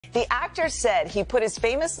The actor said he put his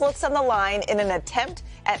famous looks on the line in an attempt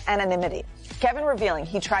at anonymity. Kevin revealing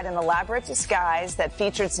he tried an elaborate disguise that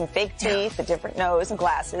featured some fake teeth, a different nose, and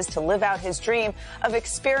glasses to live out his dream of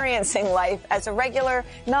experiencing life as a regular,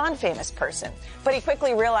 non-famous person. But he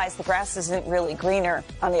quickly realized the grass isn't really greener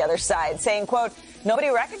on the other side, saying, quote, "Nobody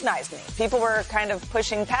recognized me. People were kind of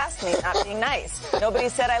pushing past me, not being nice. Nobody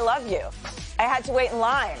said I love you. I had to wait in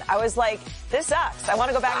line. I was like, this sucks. I want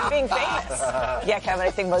to go back to being famous." Yeah, Kevin,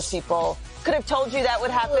 I think most people could have told you that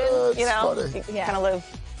would happen. You know, you kind of live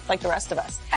like the rest of us.